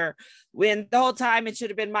Actor, when the whole time it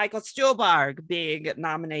should have been Michael Stuhlbarg being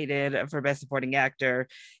nominated for Best Supporting Actor.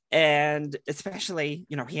 And especially,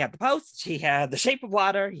 he had The Post, he had The Shape of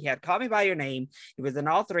Water, he had Call Me By Your Name. He was in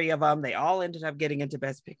all 3 of them. They all ended up getting into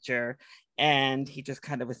Best Picture. And he just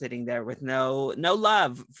kind of was sitting there with no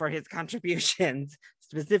love for his contributions,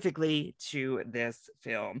 specifically to this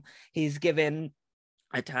film. He's given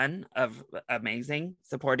a ton of amazing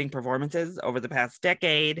supporting performances over the past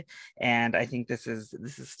decade, and I think this is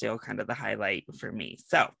still kind of the highlight for me.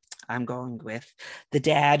 So I'm going with the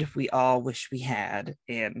dad we all wish we had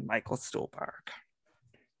in Michael Stuhlbarg.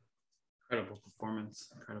 Incredible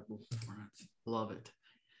performance. Love it.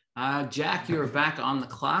 Jack, you're back on the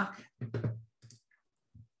clock.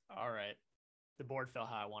 All right. The board fell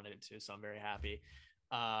how I wanted it to, so I'm very happy.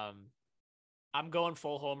 I'm going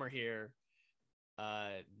full homer here.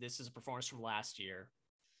 This is a performance from last year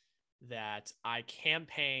that I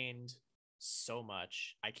campaigned so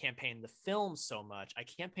much. I campaigned the film so much. I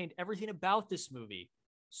campaigned everything about this movie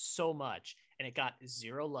so much, and it got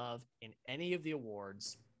 0 love in any of the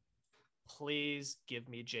awards. please give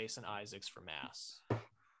me Jason Isaacs for Mass.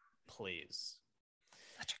 Please.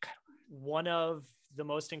 Such a good one of the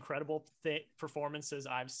most incredible performances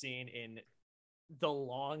I've seen in the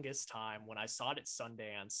longest time. When I saw it at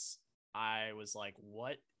Sundance, I was like,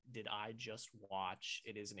 what did I just watch?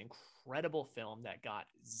 It is an incredible film that got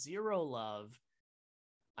zero love.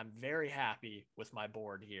 I'm very happy with my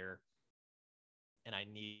board here, and I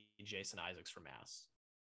need Jason Isaacs for Mass.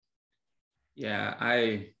 Yeah,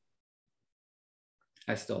 I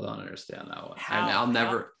still don't understand that one. I'll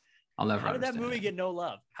never How did that movie it. get no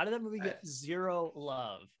love? How did that movie get zero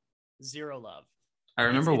love? Zero love. I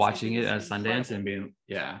remember watching it at Sundance and being,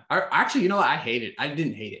 actually, you know what? I hate it. I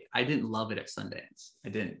didn't hate it. I didn't love it at Sundance. I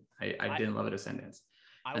didn't love it at Sundance.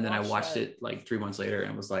 And then I watched it like 3 months later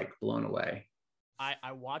and was like blown away.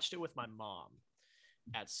 I watched it with my mom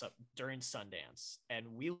during Sundance, and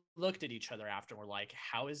we looked at each other after and we're like,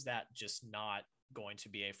 how is that just not going to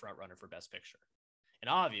be a front runner for Best Picture? And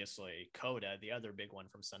obviously Coda, the other big one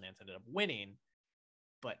from Sundance, ended up winning,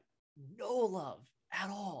 but no love at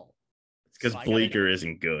all. It's because Bleecker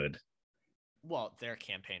isn't good. Well, their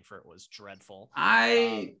campaign for it was dreadful.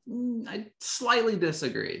 I slightly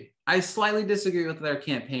disagree. I slightly disagree with their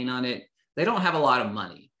campaign on it. They don't have a lot of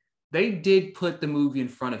money. They did put the movie in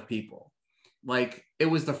front of people. Like, it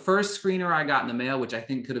was the first screener I got in the mail, which I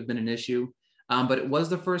think could have been an issue. But it was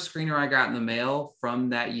the first screener I got in the mail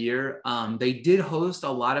from that year. They did host a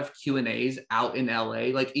lot of Q&As out in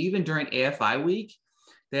LA. Like, even during AFI week,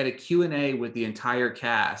 they had a Q&A with the entire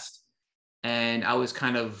cast. And I was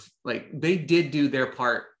kind of like, they did do their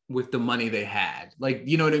part with the money they had. Like,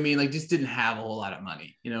 you know what I mean? Like, just didn't have a whole lot of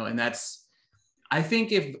money, you know? And I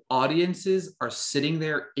think if audiences are sitting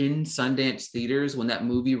there in Sundance theaters when that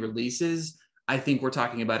movie releases, I think we're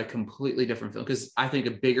talking about a completely different film, because I think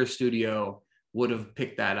a bigger studio would have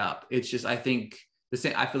picked that up. It's just, I think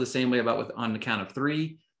I feel the same way about with On the Count of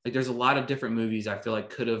Three. Like, there's a lot of different movies I feel like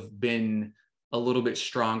could have been a little bit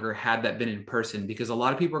stronger had that been in person, because a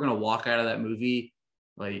lot of people are going to walk out of that movie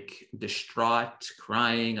like distraught,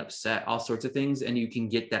 crying, upset, all sorts of things. And you can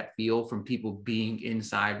get that feel from people being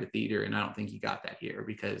inside the theater. And I don't think you got that here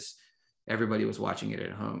because everybody was watching it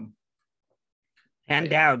at home. And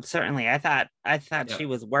down, certainly. I thought Yep. she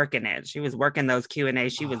was working it. She was working those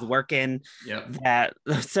Q&As. She was working that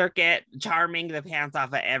circuit, charming the pants off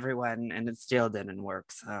of everyone, and it still didn't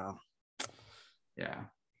work. So, yeah.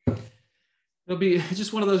 It'll be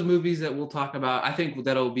just one of those movies that we'll talk about. I think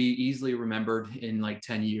that'll be easily remembered in like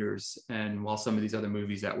 10 years. And while some of these other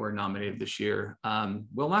movies that were nominated this year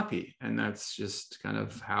will not be. And that's just kind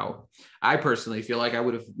of how I personally feel like I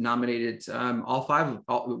would have nominated all five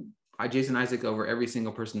Jason Isaac over every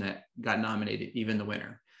single person that got nominated, even the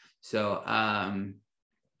winner. So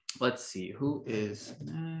let's see, who is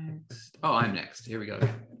next? Oh, I'm next. Here we go.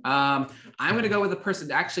 I'm going to go with a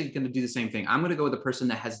person, actually going to do the same thing. I'm going to go with a person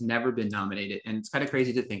that has never been nominated. And it's kind of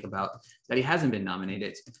crazy to think about that he hasn't been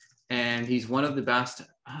nominated. And he's one of the best,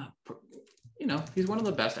 he's one of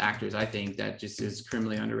the best actors, I think, that just is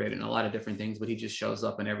criminally underrated in a lot of different things, but he just shows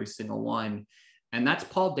up in every single one. And that's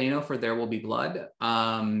Paul Dano for There Will Be Blood.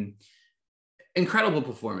 Incredible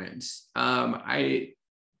performance. I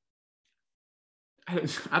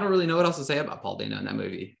don't really know what else to say about Paul Dano in that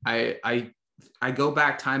movie. I go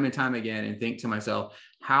back time and time again and think to myself,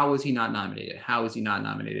 how was he not nominated? How was he not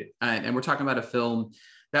nominated? And we're talking about a film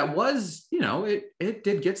that was, it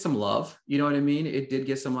did get some love. You know what I mean? It did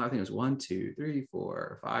get some love. I think it was 1, 2, 3,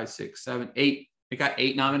 4, 5, 6, 7, 8. It got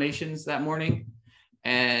 8 nominations that morning.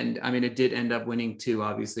 And I mean, it did end up winning 2,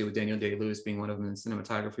 obviously, with Daniel Day-Lewis being one of them and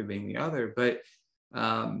cinematography being the other. But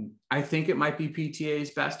I think it might be PTA's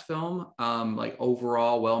best film, like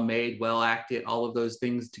overall, well made, well acted, all of those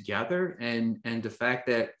things together. And the fact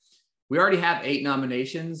that we already have 8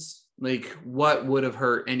 nominations, like what would have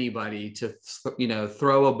hurt anybody to,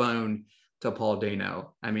 throw a bone to Paul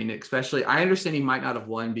Dano? I mean, especially, I understand he might not have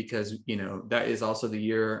won because, that is also the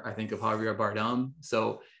year, I think, of Javier Bardem.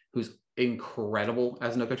 So who's incredible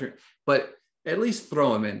as No Country, but at least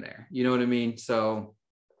throw him in there. You know what I mean? So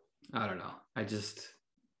I don't know.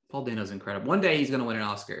 Paul Dano's incredible. One day he's going to win an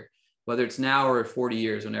Oscar, whether it's now or 40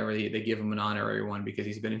 years, whenever they give him an honorary one, because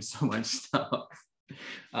he's been in so much stuff.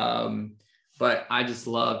 But I just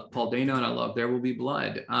love Paul Dano and I love There Will Be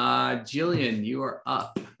Blood. Jillian, you are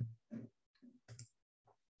up.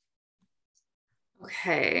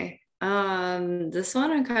 Okay. This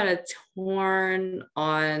one I'm kind of torn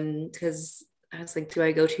on, because I was like, do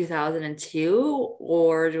I go 2002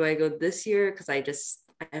 or do I go this year? Because I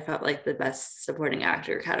felt like the best supporting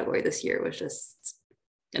actor category this year was just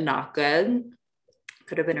not good.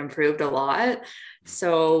 could have been improved a lot.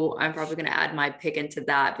 So I'm probably going to add my pick into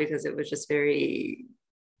that because it was just very,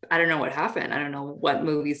 I don't know what happened. I don't know what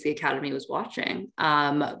movies the Academy was watching.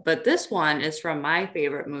 But this one is from my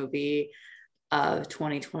favorite movie of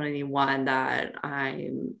 2021 that I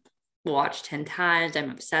watched 10 times.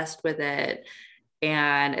 I'm obsessed with it.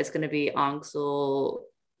 And it's going to be Angsel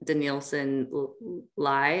Danielsen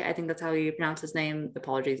Lai. I think that's how you pronounce his name.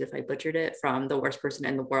 Apologies if I butchered it. From The Worst Person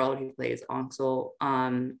in the World. He plays Angsel,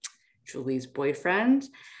 Julie's boyfriend.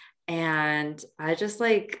 And I just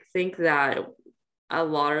like think that a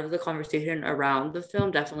lot of the conversation around the film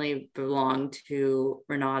definitely belonged to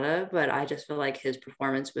Renata, but I just feel like his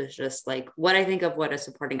performance was just like what I think of what a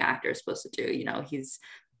supporting actor is supposed to do. You know, he's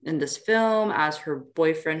in this film as her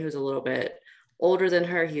boyfriend who's a little bit older than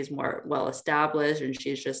her. He's more well established, and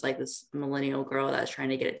she's just like this millennial girl that's trying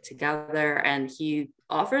to get it together. And he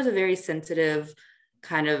offers a very sensitive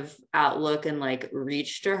kind of outlook and like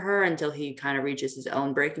reach to her until he kind of reaches his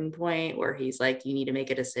own breaking point where he's like, you need to make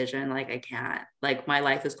a decision. Like, I can't, like, my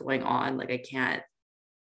life is going on. Like, I can't,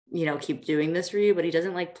 you know, keep doing this for you. But he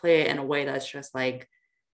doesn't like play it in a way that's just like,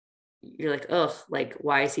 you're like, ugh, like,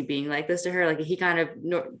 why is he being like this to her? Like, he kind of,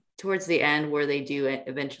 towards the end where they do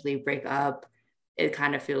eventually break up, it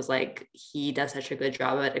kind of feels like he does such a good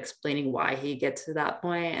job at explaining why he gets to that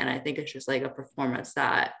point. And I think it's just like a performance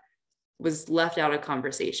that was left out of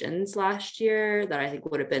conversations last year that I think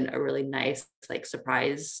would have been a really nice like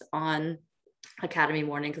surprise on Academy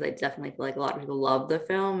morning, because I definitely feel like a lot of people love the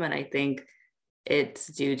film, and I think it's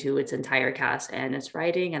due to its entire cast and its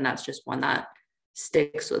writing, and that's just one that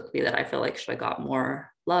sticks with me that I feel like should have got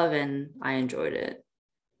more love, and I enjoyed it.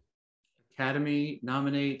 Academy,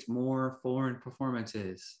 nominate more foreign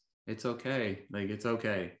performances. It's okay. Like, it's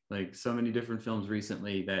okay. Like, so many different films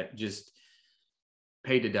recently that just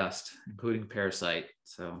paid to dust, including Parasite.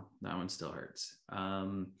 So that one still hurts.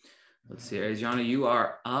 Let's see. Adriana, you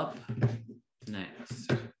are up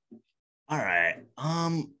next. All right.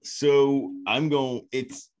 So I'm going.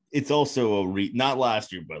 It's also not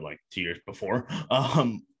last year, but like 2 years before.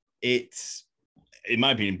 It's, in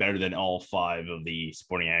my opinion, better than all 5 of the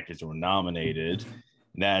supporting actors that were nominated.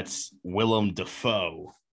 That's Willem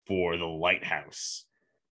Dafoe for The Lighthouse.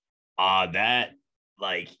 That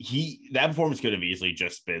performance could have easily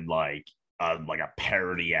just been like a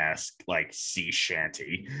parody-esque like sea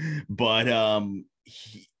shanty, but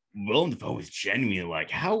Willem Dafoe was genuinely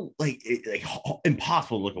like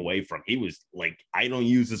impossible to look away from. He was like, I don't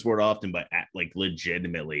use this word often, but like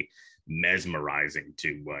legitimately mesmerizing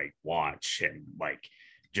to like watch and like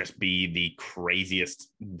just be the craziest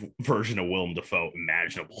version of Willem Dafoe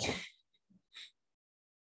imaginable.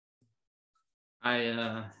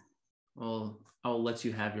 I'll let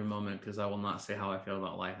you have your moment, because I will not say how I feel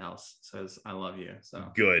about Lighthouse. Says I love you.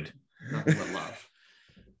 So good. Nothing but love.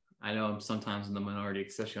 I know I'm sometimes in the minority,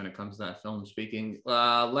 especially when it comes to that film speaking.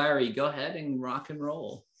 Larry, go ahead and rock and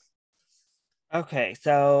roll. Okay,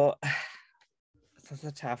 so this is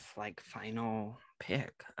a tough like final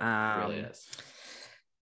pick. It really is.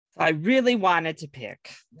 I really wanted to pick.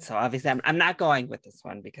 So obviously I'm not going with this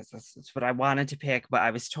one because this is what I wanted to pick, but I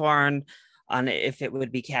was torn on if it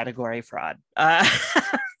would be category fraud.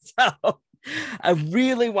 So I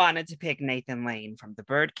really wanted to pick Nathan Lane from The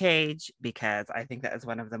Birdcage because I think that is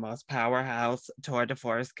one of the most powerhouse tour de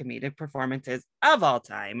force comedic performances of all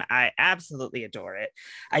time. I absolutely adore it.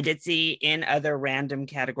 I did see in other random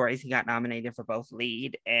categories he got nominated for both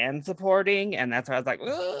lead and supporting, and that's why I was like,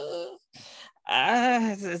 ugh.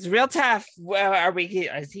 It's real tough. Well,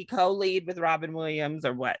 is he co-lead with Robin Williams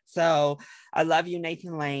or what? So I love you,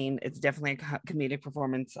 Nathan Lane. It's definitely a comedic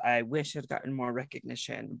performance. I wish it had gotten more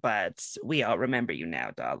recognition, but we all remember you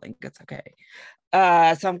now, darling. It's okay.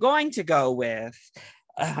 So I'm going to go with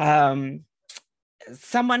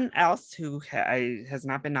someone else who has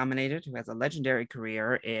not been nominated, who has a legendary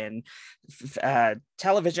career in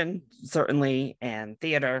television, certainly, and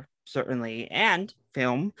theater, certainly, and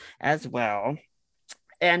film as well.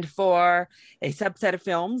 And for a subset of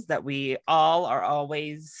films that we all are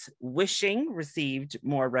always wishing received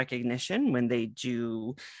more recognition when they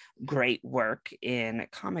do great work in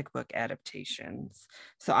comic book adaptations.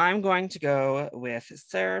 So I'm going to go with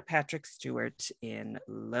Sir Patrick Stewart in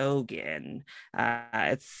Logan.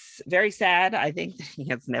 It's very sad. I think that he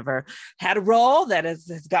has never had a role that has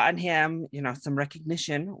gotten him, some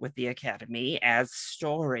recognition with the Academy, as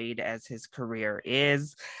storied as his career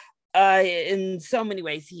is. In so many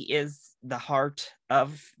ways, he is the heart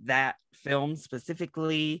of that film.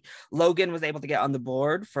 Specifically, Logan was able to get on the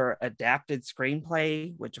board for adapted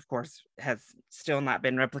screenplay, which of course has still not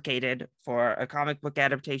been replicated for a comic book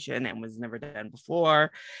adaptation and was never done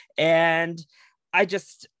before. And I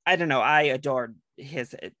don't know. I adored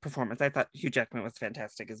his performance. I thought Hugh Jackman was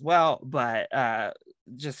fantastic as well, but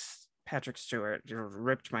just Patrick Stewart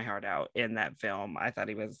ripped my heart out in that film. I thought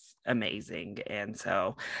he was amazing, and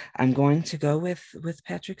so I'm going to go with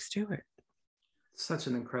Patrick Stewart. Such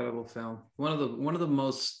an incredible film. One of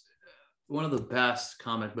the best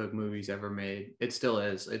comic book movies ever made. It still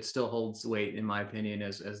is. It still holds weight in my opinion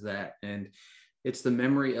as that. And it's the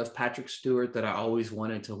memory of Patrick Stewart that I always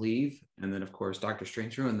wanted to leave. And then of course, Doctor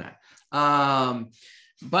Strange ruined that.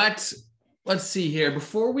 But let's see here.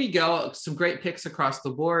 Before we go, some great picks across the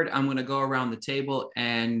board. I'm going to go around the table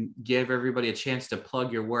and give everybody a chance to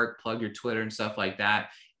plug your work, plug your Twitter and stuff like that.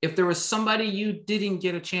 If there was somebody you didn't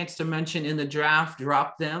get a chance to mention in the draft,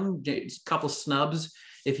 drop them, get a couple snubs.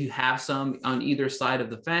 If you have some on either side of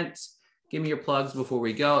the fence, give me your plugs before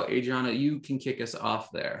we go. Adriana, you can kick us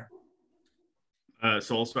off there.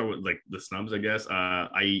 So I'll start with like the snubs, I guess.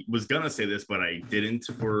 I was gonna say this, but I didn't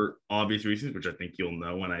for obvious reasons, which I think you'll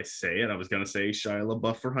know when I say it. I was gonna say Shia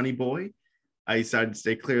LaBeouf for Honey Boy. I decided to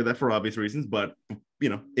stay clear of that for obvious reasons, but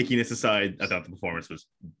ickiness aside, I thought the performance was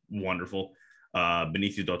wonderful.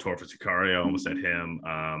 Benicio del Toro for Sicario, I almost said him.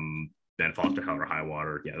 Ben Foster, Hell or High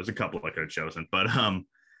Water. Yeah, there's a couple I could have chosen, but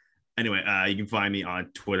anyway, you can find me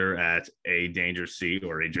on Twitter at a Danger C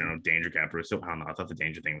or a General Danger Capruso. I don't know. I thought the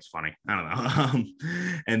Danger thing was funny. I don't know.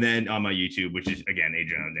 And then on my YouTube, which is again a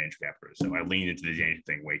General Danger Capruso. I leaned into the Danger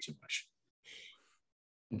thing way too much.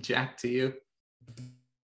 Jack, to you.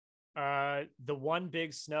 The one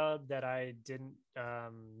big snub that I didn't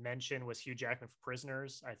mention was Hugh Jackman for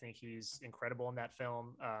Prisoners. I think he's incredible in that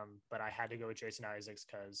film, but I had to go with Jason Isaacs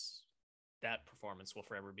because that performance will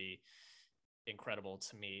forever be incredible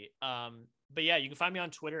to me. But yeah, you can find me on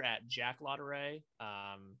Twitter at Jack Lauderay.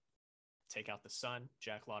 Take out the sun,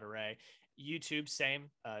 Jack Lauderay. YouTube, same,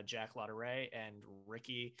 Jack Lauderay. And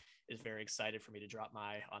Ricky is very excited for me to drop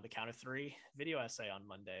my On the Count of Three video essay on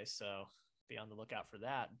Monday, so be on the lookout for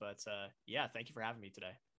that. But yeah, thank you for having me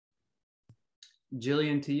today.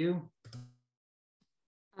 Jillian, to you.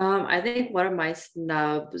 I think one of my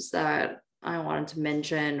snubs that I wanted to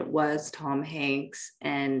mention was Tom Hanks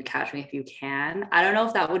and Catch Me If You Can. I don't know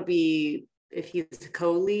if that would be if he's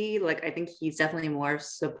co-lead. Like, I think he's definitely more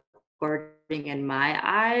supporting in my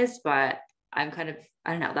eyes, but I'm kind of,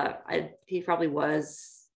 I don't know, that he probably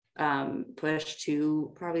was pushed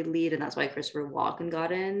to probably lead, and that's why Christopher Walken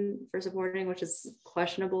got in for supporting, which is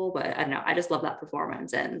questionable. But I don't know, I just love that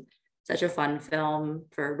performance, and such a fun film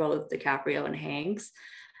for both DiCaprio and Hanks.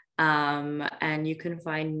 And you can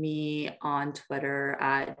find me on Twitter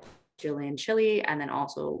at Jillian Chili, and then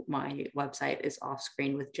also my website is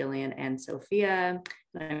Offscreen with Jillian and Sophia.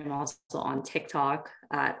 And I'm also on TikTok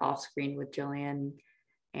at Offscreen with Jillian.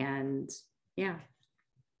 And yeah,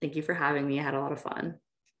 thank you for having me. I had a lot of fun.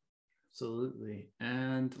 Absolutely.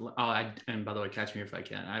 And and by the way, Catch Me If I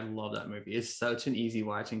Can. I love that movie. It's such an easy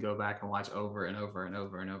watch and go back and watch over and over and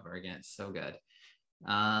over and over again. It's so good.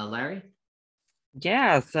 Larry?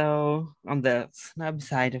 Yeah, so on the snub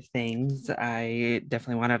side of things, I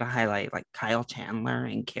definitely wanted to highlight like Kyle Chandler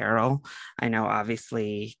and Carol. I know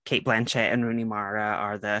obviously Cate Blanchett and Rooney Mara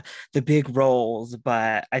are the big roles,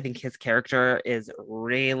 but I think his character is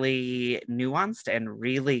really nuanced and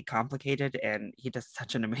really complicated, and he does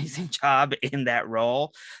such an amazing job in that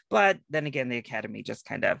role. But then again, the Academy just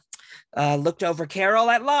kind of looked over Carol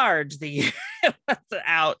at large the year it was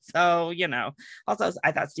out. So, also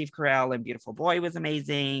I thought Steve Carell in Beautiful Boy was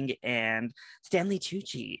amazing, and Stanley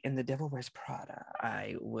Tucci in The Devil Wears Prada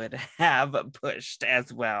I would have pushed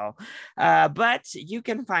as well. But you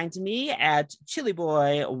can find me at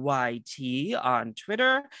ChiliBoyYT on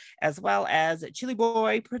Twitter, as well as Chili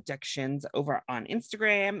Boy Productions over on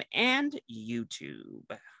Instagram and YouTube.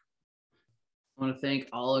 I want to thank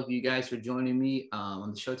all of you guys for joining me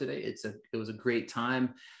on the show today. It was a great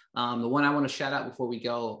time. The one I want to shout out before we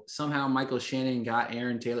go, somehow Michael Shannon got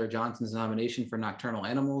Aaron Taylor Johnson's nomination for Nocturnal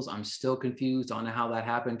Animals. I'm still confused on how that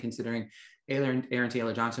happened, considering Aaron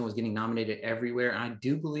Taylor Johnson was getting nominated everywhere. And I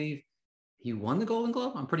do believe he won the Golden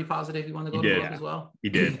Globe. I'm pretty positive he won the Golden Globe as well. He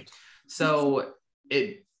did. So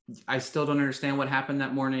I still don't understand what happened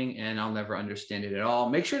that morning, and I'll never understand it at all.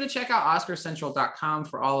 Make sure to check out OscarCentral.com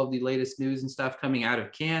for all of the latest news and stuff coming out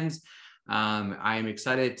of Cannes. I am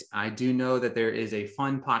excited. I do know that there is a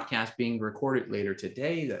fun podcast being recorded later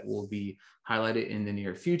today that will be highlighted in the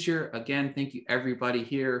near future. Again, thank you everybody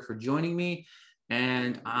here for joining me,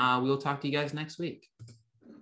 and we'll talk to you guys next week.